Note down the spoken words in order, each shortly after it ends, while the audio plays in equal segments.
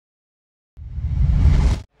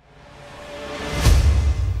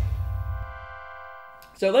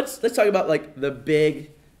So let's talk about like the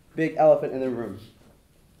big elephant in the room.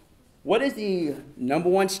 What is the number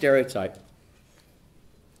one stereotype?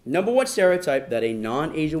 Number one stereotype that a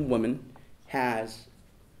non-Asian woman has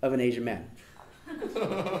of an Asian man.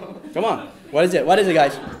 Come on. What is it? What is it,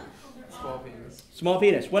 guys? Small penis. Small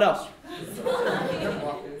penis. What else?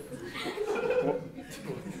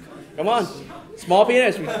 Come on. Small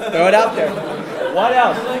penis. Throw it out there. What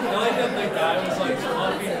else? I like that the guy was like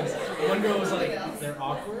small penis. One girl was like, they're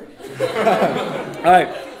awkward. All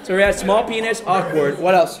right. So we have small penis, awkward.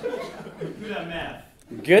 What else? Good at math.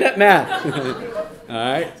 Good at math. All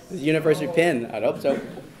right. University of UPenn. I'd hope so.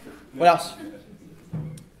 What else?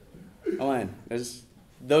 Come on. Those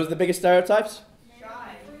are the biggest stereotypes?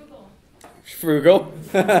 Shy. Frugal.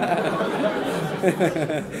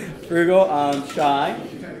 Frugal, shy.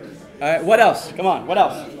 All right, what else? Come on, what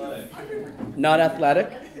else? Not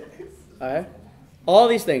athletic. All right. All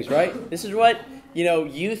these things, right? This is what,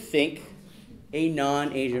 you think a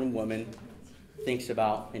non-Asian woman thinks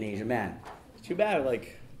about an Asian man. It's too bad,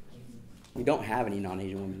 we don't have any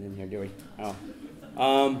non-Asian women in here, do we?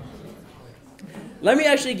 Oh. Let me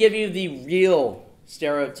actually give you the real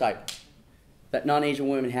stereotype that non-Asian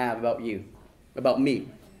women have about you, about me.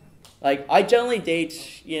 I generally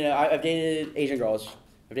date, I've dated Asian girls,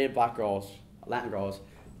 I've dated black girls, Latin girls,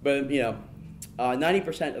 but,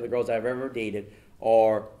 90% of the girls I've ever dated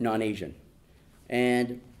are non-Asian.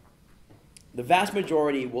 And the vast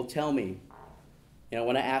majority will tell me,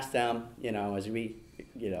 when I ask them, as we,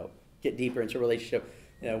 get deeper into a relationship,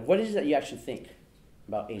 what is it that you actually think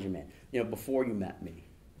about Asian men, before you met me,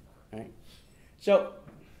 right? So,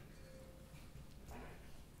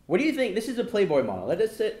 what do you think? This is a Playboy model. Let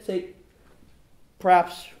us say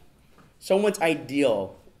perhaps someone's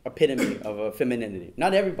ideal epitome of a femininity.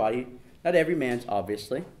 Not everybody, not every man's,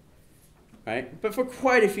 obviously, right? But for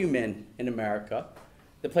quite a few men in America,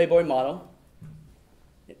 the Playboy model,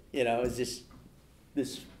 is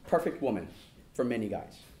this perfect woman for many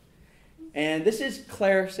guys. And this is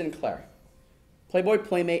Claire Sinclair, Playboy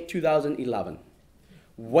Playmate 2011.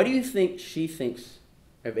 What do you think she thinks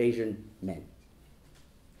of Asian men?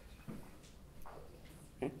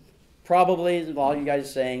 Okay. Probably all you guys are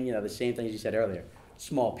saying, the same things you said earlier.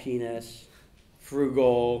 Small penis,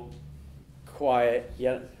 frugal, quiet,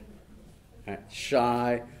 right,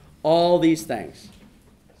 shy, all these things,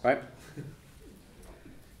 right?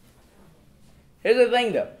 Here's the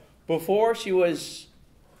thing, though. Before she was,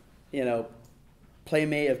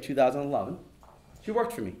 Playmate of 2011, she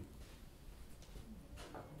worked for me.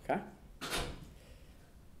 Okay?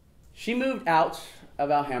 She moved out of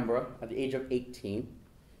Alhambra at the age of 18,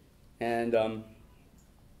 and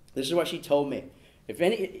this is what she told me. Are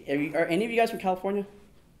any of you guys from California?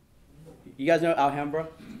 You guys know Alhambra?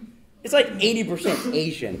 It's like 80%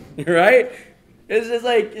 Asian, right?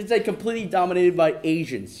 It's like completely dominated by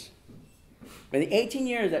Asians. In the 18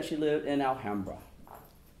 years that she lived in Alhambra,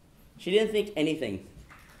 she didn't think anything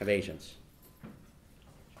of Asians,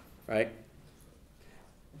 right?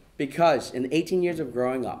 Because in the 18 years of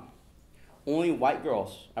growing up, only white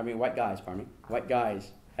guys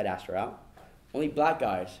had asked her out. Only black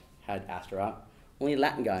guys had asked her out. Only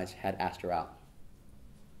Latin guys had asked her out.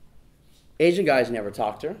 Asian guys never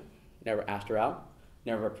talked to her, never asked her out,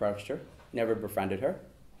 never approached her, never befriended her.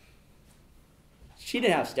 She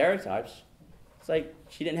didn't have stereotypes. It's like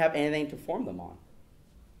she didn't have anything to form them on.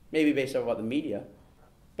 Maybe based on the media.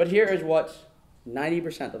 But here is what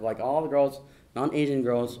 90% of all the girls, non-Asian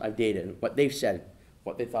girls I've dated, what they've said,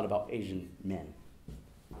 what they thought about Asian men.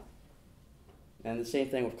 And the same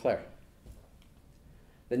thing with Claire.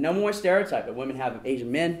 The number one stereotype that women have of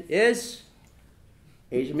Asian men is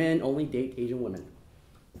Asian men only date Asian women.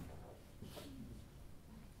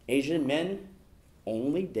 Asian men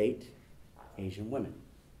only date Asian women.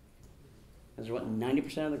 This is what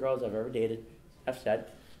 90% of the girls I've ever dated have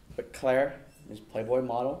said. But Claire, this Playboy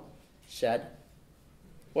model, said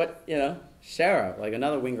what, Sarah,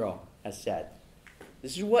 another wing girl, has said.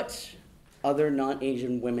 This is what other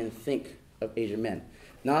non-Asian women think of Asian men.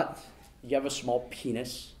 Not you have a small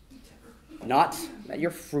penis. Not that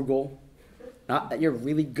you're frugal. Not that you're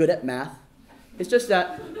really good at math. It's just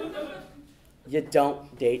that you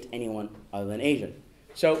don't date anyone other than Asian.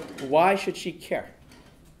 So why should she care?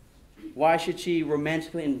 Why should she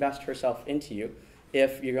romantically invest herself into you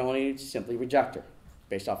if you're going to simply reject her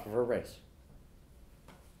based off of her race?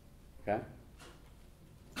 Okay?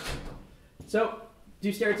 So,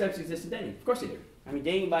 do stereotypes exist in dating? Of course they do.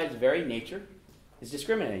 Dating by its very nature is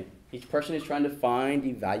discriminating. Each person is trying to find,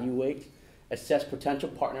 evaluate, assess potential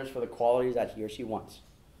partners for the qualities that he or she wants.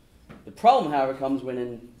 The problem, however, comes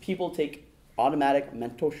when people take automatic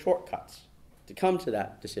mental shortcuts to come to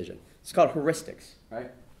that decision. It's called heuristics,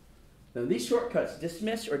 right? Now, these shortcuts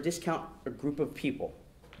dismiss or discount a group of people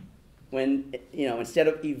when, instead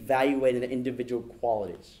of evaluating the individual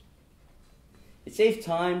qualities. It saves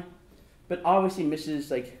time, but obviously misses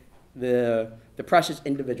like the precious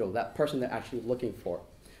individual, that person they're actually looking for.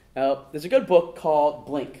 Now, there's a good book called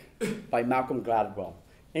Blink by Malcolm Gladwell.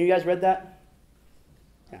 Any of you guys read that?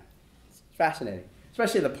 Yeah, it's fascinating,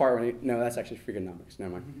 especially the part when that's actually freakonomics.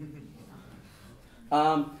 Never mind.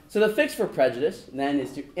 So the fix for prejudice then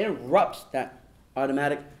is to interrupt that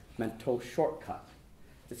automatic mental shortcut.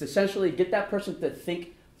 It's essentially get that person to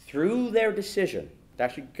think through their decision, to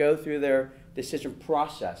actually go through their decision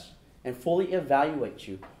process and fully evaluate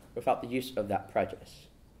you without the use of that prejudice.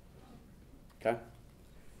 Okay?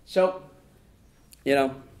 So,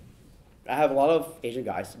 I have a lot of Asian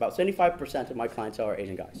guys. About 75% of my clientele are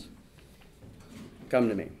Asian guys. Come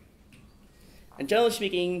to me. And generally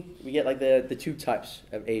speaking, we get like the two types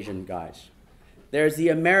of Asian guys. There's the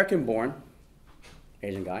American-born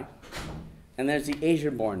Asian guy, and there's the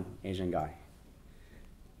Asian-born Asian guy.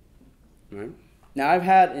 All right? Now, I've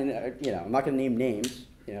had, I'm not going to name names,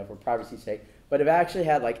 for privacy's sake, but I've actually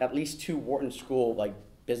had like at least 2 Wharton School like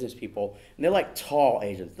business people, and they're like tall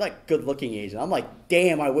Asians, they're like good-looking Asian. I'm like,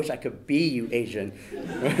 damn, I wish I could be you Asian,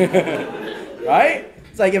 right?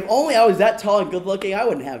 It's like if only I was that tall and good-looking, I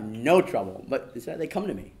wouldn't have no trouble. But instead, they come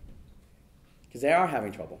to me because they are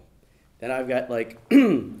having trouble. Then I've got like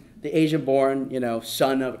the Asian-born,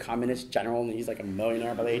 son of a communist general, and he's like a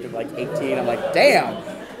millionaire by the age of like 18. I'm like, damn,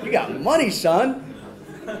 you got money, son,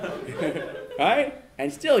 right?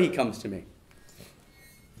 And still, he comes to me.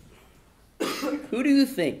 Who do you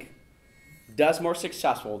think does more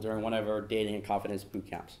successful during one of our dating and confidence boot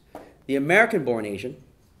camps? The American-born Asian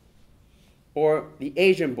or the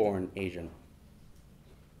Asian-born Asian?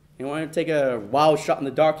 You want to take a wild shot in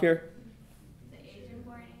the dark here? The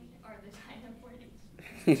Asian-born or the China-born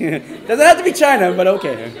Asian? Doesn't have to be China, but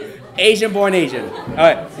okay. Asian-born Asian. All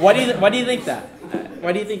right. Why do you think that?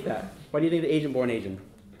 Why do you think that? Why do you think the Asian-born Asian?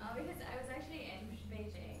 Because I was actually in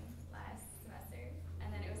Beijing last semester,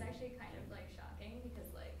 and then it was actually kind of like shocking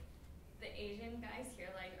because like the Asian guys here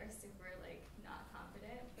like are super like not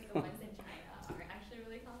confident, but the ones in China are actually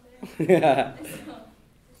really confident. Yeah. So.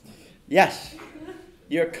 Yes,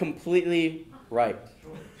 you're completely right.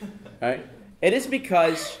 Right? It is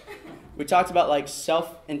because we talked about like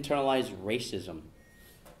self-internalized racism.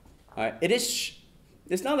 All right?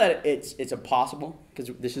 It's not that it's impossible,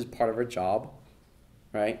 because this is part of our job,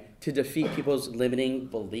 right? To defeat people's limiting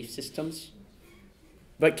belief systems.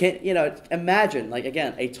 But imagine, like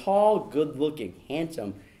again, a tall, good-looking,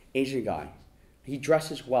 handsome Asian guy. He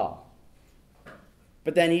dresses well.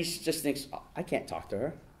 But then he just thinks, oh, I can't talk to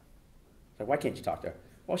her. Like, why can't you talk to her?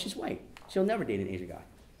 Well, she's white. She'll never date an Asian guy.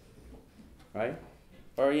 Right?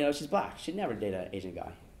 Or, she's black. She'd never date an Asian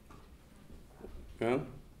guy.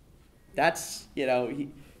 That's,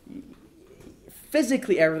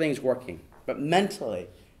 physically everything's working. But mentally,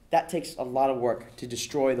 that takes a lot of work to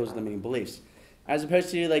destroy those limiting beliefs. As opposed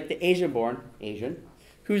to, like, the Asian-born Asian,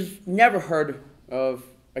 who's never heard of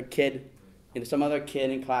a kid, some other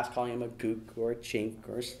kid in class calling him a gook or a chink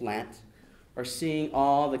or a slant, or seeing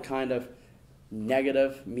all the kind of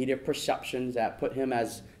negative media perceptions that put him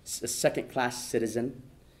as a second-class citizen.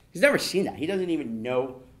 He's never seen that. He doesn't even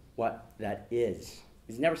know what that is.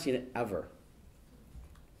 He's never seen it ever.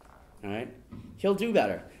 All right? He'll do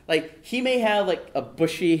better. Like, he may have, like, a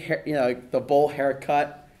bushy hair, like the bowl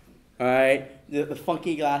haircut, all right? The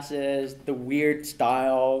funky glasses, the weird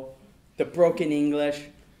style, the broken English,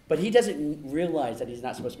 but he doesn't realize that he's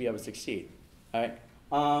not supposed to be able to succeed, all right?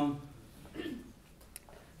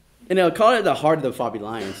 Call it the heart of the Fobby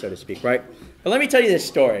Lion, so to speak, right? But let me tell you this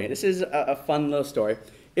story. This is a fun little story.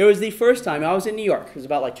 It was the first time I was in New York. It was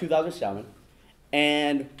about like 2007.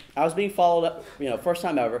 And I was being followed up, first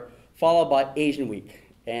time ever, followed by Asian Week.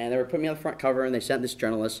 And they were putting me on the front cover, and they sent this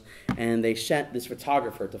journalist, and they sent this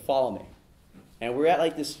photographer to follow me. And we're at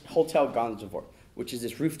like this Hotel Gansevoort, which is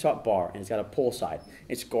this rooftop bar, and it's got a poolside.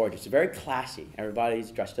 It's gorgeous. It's very classy.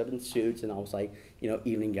 Everybody's dressed up in suits and almost like,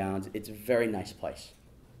 evening gowns. It's a very nice place.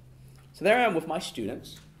 So there I am with my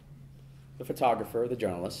students, the photographer, the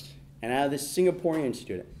journalist, and I have this Singaporean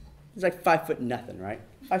student. He's like 5 foot nothing, right?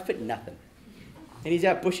 5 foot nothing. And he's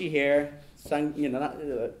got bushy hair,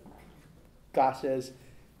 glasses.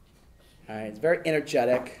 All right, it's very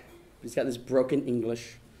energetic. He's got this broken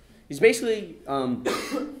English. He's basically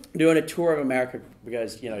doing a tour of America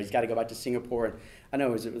because, he's got to go back to Singapore. And I don't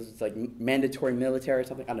know, it was like mandatory military or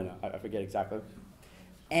something. I don't know. I forget exactly.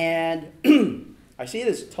 And I see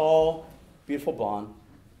this tall, beautiful blonde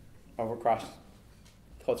over across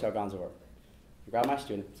Hotel Gansevoort. He grabbed my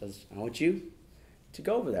student and says, I want you to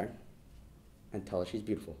go over there and tell her she's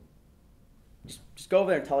beautiful. Just go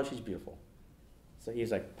over there and tell her she's beautiful. So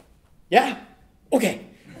he's like, yeah, okay.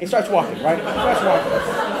 He starts walking, right?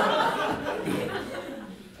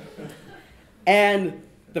 And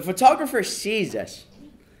the photographer sees this.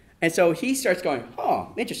 And so he starts going,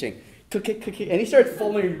 oh, interesting. And he starts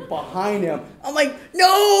following behind him. I'm like, no!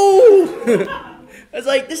 I was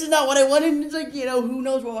like, this is not what I wanted. It's like, who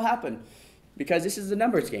knows what will happen. Because this is the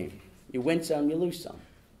numbers game. You win some, you lose some.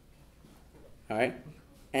 All right?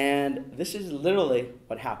 And this is literally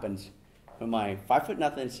what happens when my 5'0"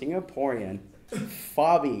 Singaporean,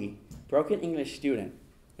 Fabi, broken English student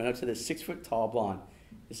went up to this 6 foot tall blonde.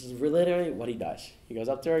 This is literally what he does. He goes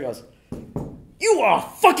up to her and goes, you are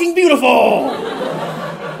fucking beautiful!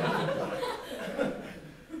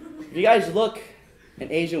 If you guys look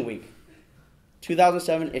in Asian Week,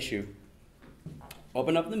 2007 issue,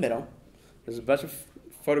 open up in the middle. There's a bunch of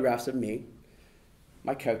photographs of me,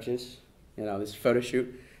 my coaches, this photo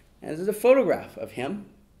shoot. And there's a photograph of him,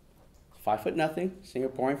 5'0",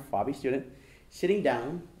 Singaporean, Fabi student, sitting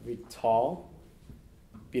down, very tall,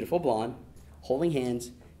 beautiful blonde, holding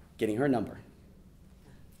hands, getting her number.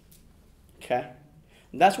 Okay?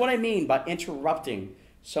 And that's what I mean by interrupting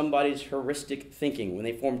somebody's heuristic thinking when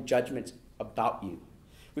they form judgments about you.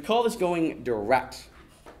 We call this going direct.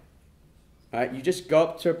 All right? You just go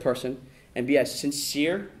up to a person and be as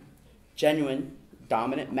sincere, genuine,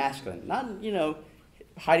 dominant, masculine. Not,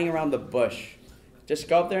 hiding around the bush. Just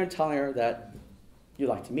go up there and tell her that you'd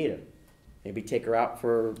like to meet her. Maybe take her out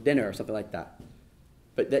for dinner or something like that.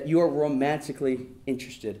 But that you are romantically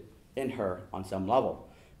interested in her on some level.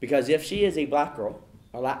 Because if she is a black girl,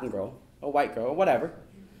 a Latin girl, a white girl, or whatever,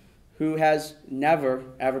 who has never,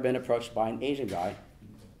 ever been approached by an Asian guy,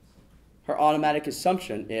 her automatic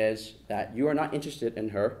assumption is that you are not interested in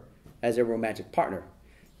her as a romantic partner.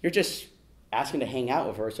 You're just asking to hang out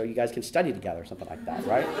with her so you guys can study together or something like that,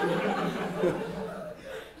 right?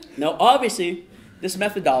 Now, obviously, this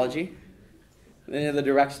methodology, the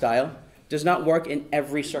direct style, does not work in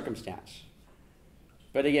every circumstance.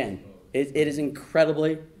 But again, it is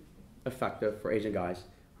incredibly effective for Asian guys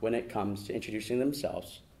when it comes to introducing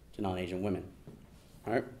themselves to non-Asian women.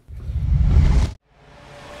 All right?